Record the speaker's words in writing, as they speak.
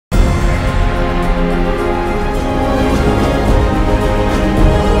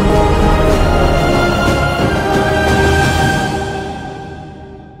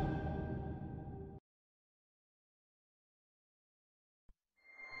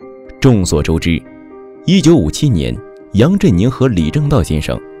众所周知，1957年，杨振宁和李政道先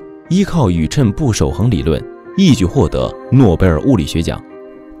生依靠宇称不守恒理论，一举获得诺贝尔物理学奖。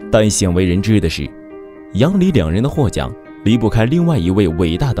但鲜为人知的是，杨李两人的获奖离不开另外一位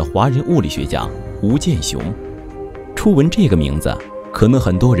伟大的华人物理学家吴健雄。初闻这个名字，可能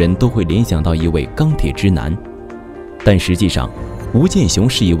很多人都会联想到一位钢铁直男，但实际上，吴健雄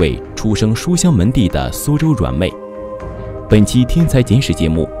是一位出生书香门第的苏州软妹。本期天才简史节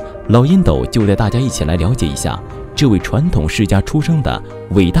目，老烟斗就带大家一起来了解一下这位传统世家出生的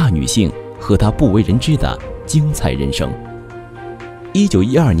伟大女性和她不为人知的精彩人生。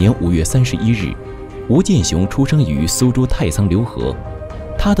1912年5月31日，吴健雄出生于苏州太仓浏河。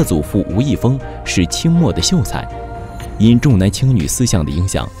他的祖父吴义峰是清末的秀才，因重男轻女思想的影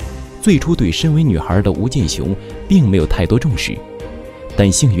响，最初对身为女孩的吴健雄并没有太多重视。但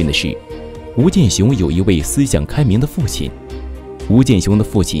幸运的是，吴健雄有一位思想开明的父亲。吴健雄的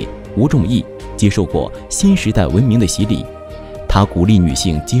父亲吴仲义接受过新时代文明的洗礼，他鼓励女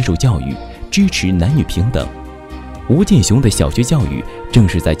性接受教育，支持男女平等。吴健雄的小学教育正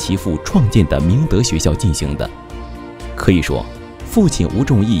是在其父创建的明德学校进行的。可以说，父亲吴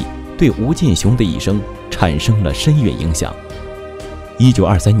仲义对吴健雄的一生产生了深远影响。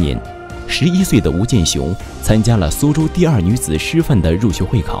1923年，11岁的吴健雄参加了苏州第2女子师范的入学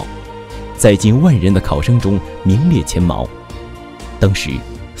会考，在近万人的考生中名列前茅。当时，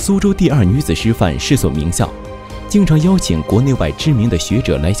苏州第2女子师范是所名校，经常邀请国内外知名的学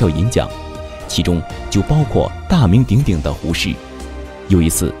者来校演讲，其中就包括大名鼎鼎的胡适。有一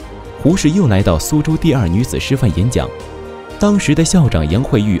次，胡适又来到苏州第2女子师范演讲，当时的校长杨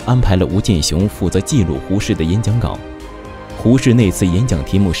惠玉安排了吴健雄负责记录胡适的演讲稿。胡适那次演讲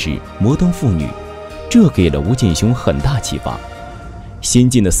题目是摩登妇女，这给了吴健雄很大启发。先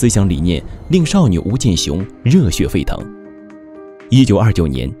进的思想理念令少女吴健雄热血沸腾。1929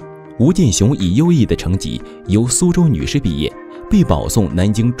年，吴健雄以优异的成绩由苏州女师毕业，被保送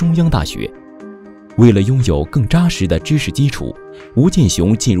南京中央大学。为了拥有更扎实的知识基础，吴健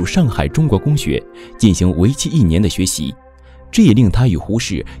雄进入上海中国公学进行为期1年的学习，这也令他与胡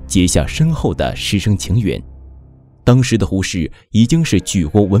适结下深厚的师生情缘。当时的胡适已经是举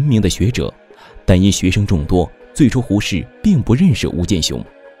国闻名的学者，但因学生众多，最初胡适并不认识吴健雄。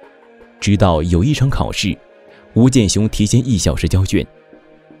直到有一场考试，吴健雄提前1小时交卷，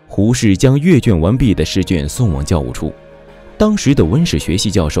胡适将阅卷完毕的试卷送往教务处。当时的文史学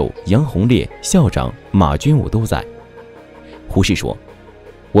系教授杨洪烈、校长马君武都在。胡适说：“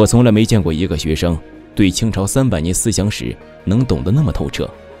我从来没见过一个学生对清朝300年思想史能懂得那么透彻，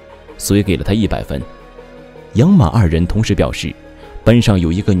所以给了他100分。”杨马2人同时表示，班上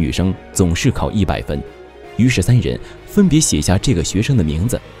有一个女生总是考100分，于是3人分别写下这个学生的名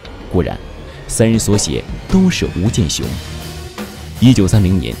字。果然，3人所写都是吴健雄。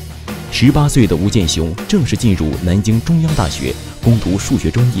1930年，18岁的吴健雄正式进入南京中央大学攻读数学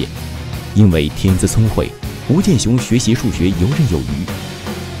专业。因为天资聪慧，吴健雄学习数学游刃有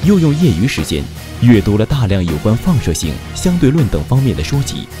余，又用业余时间阅读了大量有关放射性、相对论等方面的书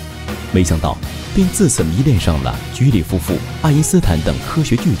籍。没想到，便自此迷恋上了居里夫妇、爱因斯坦等科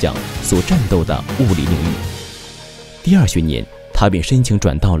学巨匠所战斗的物理领域。第2学年，他便申请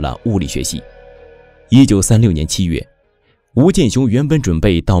转到了物理学系。1936年7月，吴健雄原本准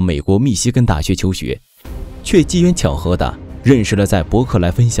备到美国密西根大学求学，却机缘巧合地认识了在伯克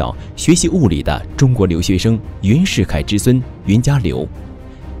莱分校学习物理的中国留学生袁世凯之孙袁家騮，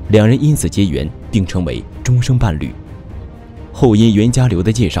两人因此结缘，并成为终生伴侣。后因袁家騮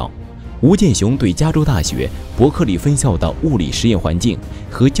的介绍，吴健雄对加州大学伯克利分校的物理实验环境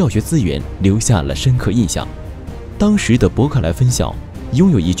和教学资源留下了深刻印象。当时的伯克莱分校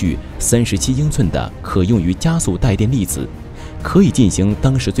拥有一具37英寸的可用于加速带电粒子，可以进行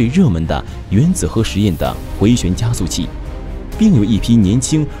当时最热门的原子核实验的回旋加速器，并有一批年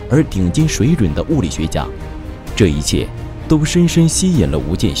轻而顶尖水准的物理学家。这一切都深深吸引了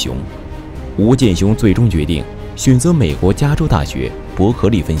吴健雄。吴健雄最终决定选择美国加州大学伯克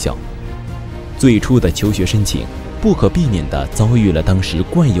利分校。最初的求学申请不可避免地遭遇了当时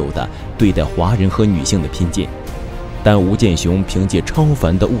惯有的对待华人和女性的偏见，但吴健雄凭借超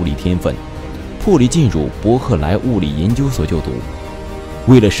凡的物理天分，破例进入伯克莱物理研究所就读。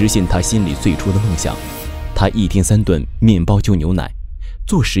为了实现他心里最初的梦想，他1天3顿面包就牛奶，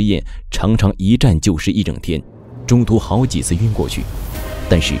做实验常常一站就是1整天，中途好几次晕过去。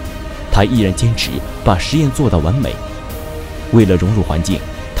但是他依然坚持把实验做到完美。为了融入环境，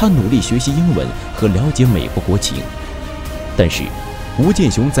他努力学习英文和了解美国国情。但是吴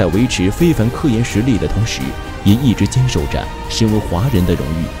健雄在维持非凡科研实力的同时，也一直坚守着身为华人的荣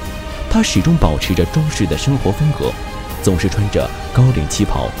誉。他始终保持着中式的生活风格，总是穿着高领旗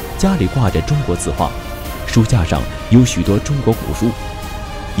袍，家里挂着中国字画，书架上有许多中国古书，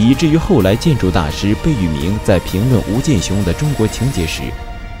以至于后来建筑大师贝聿铭在评论吴健雄的中国情节时，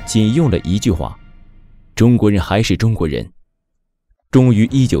仅用了一句话：中国人还是中国人。终于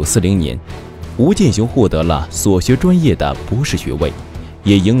1940年，吴健雄获得了所学专业的博士学位，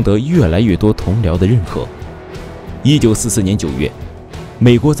也赢得越来越多同僚的认可。1944年9月，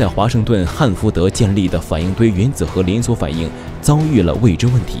美国在华盛顿汉福德建立的反应堆原子核连锁反应遭遇了未知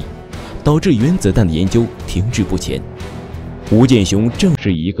问题，导致原子弹的研究停滞不前。吴健雄正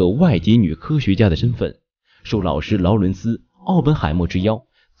是以一个外籍女科学家的身份，受老师劳伦斯·奥本海默之邀，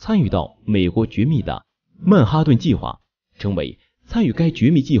参与到美国绝密的曼哈顿计划，成为参与该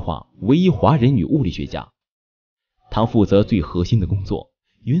绝密计划唯一华人女物理学家。她负责最核心的工作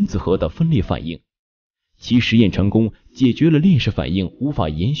——原子核的分裂反应。其实验成功解决了链式反应无法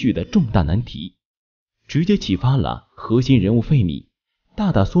延续的重大难题，直接启发了核心人物费米，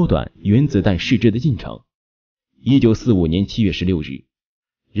大大缩短原子弹试制的进程。1945年7月16日，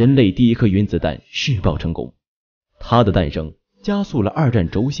人类第一颗原子弹试爆成功，它的诞生加速了二战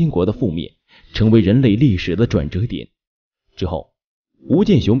轴心国的覆灭，成为人类历史的转折点。之后，吴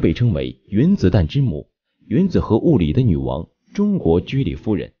健雄被称为原子弹之母、原子核物理的女王、中国居里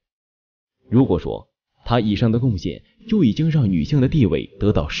夫人。如果说她以上的贡献就已经让女性的地位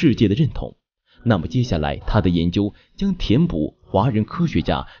得到世界的认同，那么接下来她的研究将填补华人科学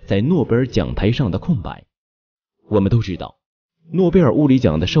家在诺贝尔讲台上的空白。我们都知道，诺贝尔物理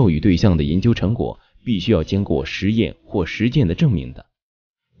奖的授予对象的研究成果必须要经过实验或实践的证明的。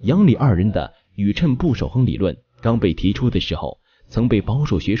杨李二人的宇称不守恒理论刚被提出的时候，曾被保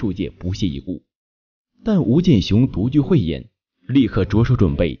守学术界不屑一顾，但吴健雄独具慧眼，立刻着手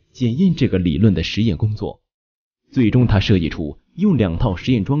准备检验这个理论的实验工作。最终他设计出用2套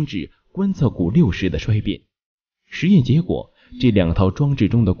实验装置观测钴6时的衰变。实验结果，这2套装置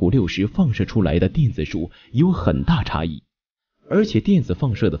中的钴6时放射出来的电子数有很大差异，而且电子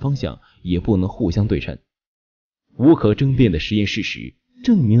放射的方向也不能互相对称。无可争辩的实验事实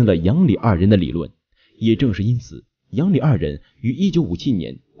证明了杨李二人的理论，也正是因此，杨李二人于1957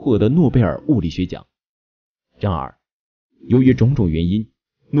年获得诺贝尔物理学奖。然而，由于种种原因，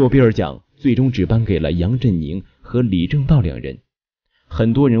诺贝尔奖最终只颁给了杨振宁和李政道2人。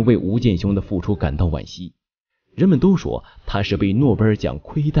很多人为吴健雄的付出感到惋惜，人们都说他是被诺贝尔奖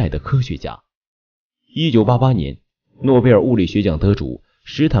亏待的科学家。1988年，诺贝尔物理学奖得主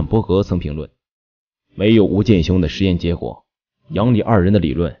史坦伯格曾评论：没有吴健雄的实验结果，杨李二人的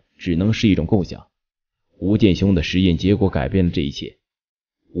理论只能是一种构想。吴健雄的实验结果改变了这一切，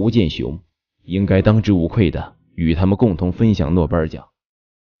吴健雄应该当之无愧的与他们共同分享诺贝尔奖。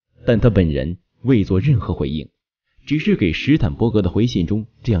但他本人未做任何回应，只是给史坦伯格的回信中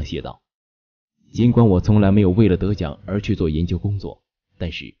这样写道：尽管我从来没有为了得奖而去做研究工作，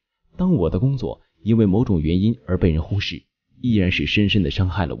但是当我的工作因为某种原因而被人忽视，依然是深深地伤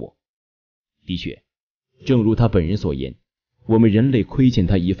害了我。的确，正如他本人所言，我们人类亏欠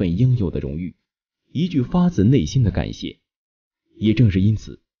他一份应有的荣誉，一句发自内心的感谢。也正是因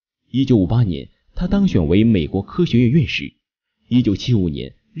此，1958年他当选为美国科学院院士，1975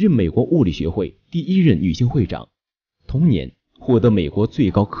年任美国物理学会第1任女性会长，同年获得美国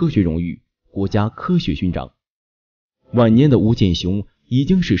最高科学荣誉国家科学勋章。晚年的吴健雄已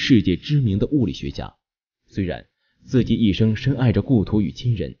经是世界知名的物理学家，虽然自己一生深爱着故土与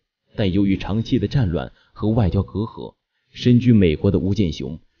亲人，但由于长期的战乱和外交隔阂，身居美国的吴健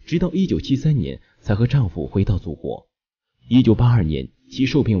雄直到1973年才和丈夫回到祖国。1982年，其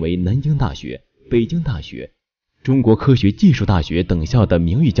受聘为南京大学、北京大学、中国科学技术大学等校的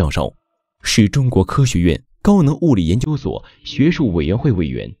名誉教授，是中国科学院高能物理研究所学术委员会委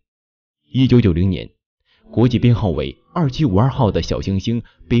员。1990年，国际编号为2752号的小行星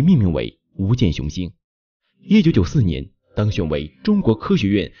被命名为吴健雄星。1994年，当选为中国科学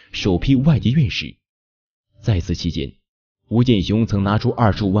院首批外籍院士。在此期间，吴健雄曾拿出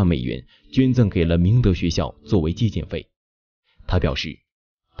25万美元捐赠给了明德学校作为基建费。他表示，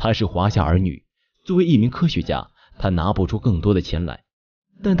他是华夏儿女，作为一名科学家，他拿不出更多的钱来，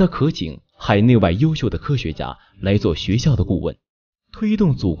但他可请海内外优秀的科学家来做学校的顾问，推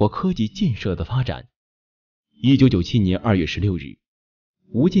动祖国科技建设的发展。1997年2月16日，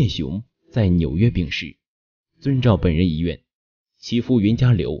吴健雄在纽约病逝，遵照本人遗愿，其父袁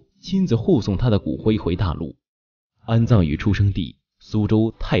家騮亲自护送他的骨灰回大陆，安葬于出生地苏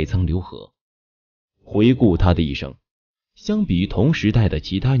州太仓流河。回顾他的一生，相比于同时代的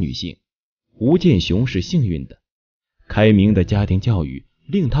其他女性，吴健雄是幸运的。开明的家庭教育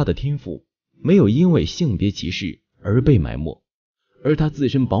令他的天赋没有因为性别歧视而被埋没，而他自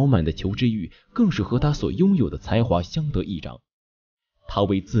身饱满的求知欲更是和他所拥有的才华相得益彰。他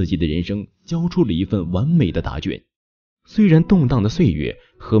为自己的人生交出了一份完美的答卷。虽然动荡的岁月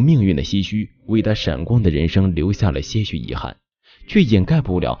和命运的唏嘘为他闪光的人生留下了些许遗憾，却掩盖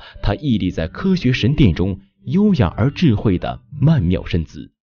不了他屹立在科学神殿中优雅而智慧的曼妙身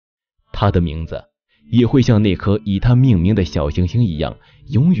姿。他的名字也会像那颗以他命名的小行星一样，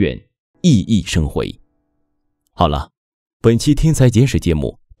永远熠熠生辉。好了，本期天才简史节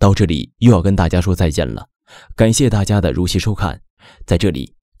目到这里又要跟大家说再见了，感谢大家的如期收看。在这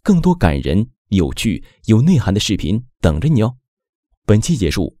里，更多感人、有趣、有内涵的视频等着你哦。本期结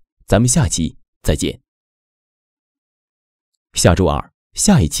束，咱们下期再见。下周二，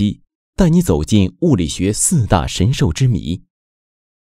下一期带你走进物理学4大神兽之谜。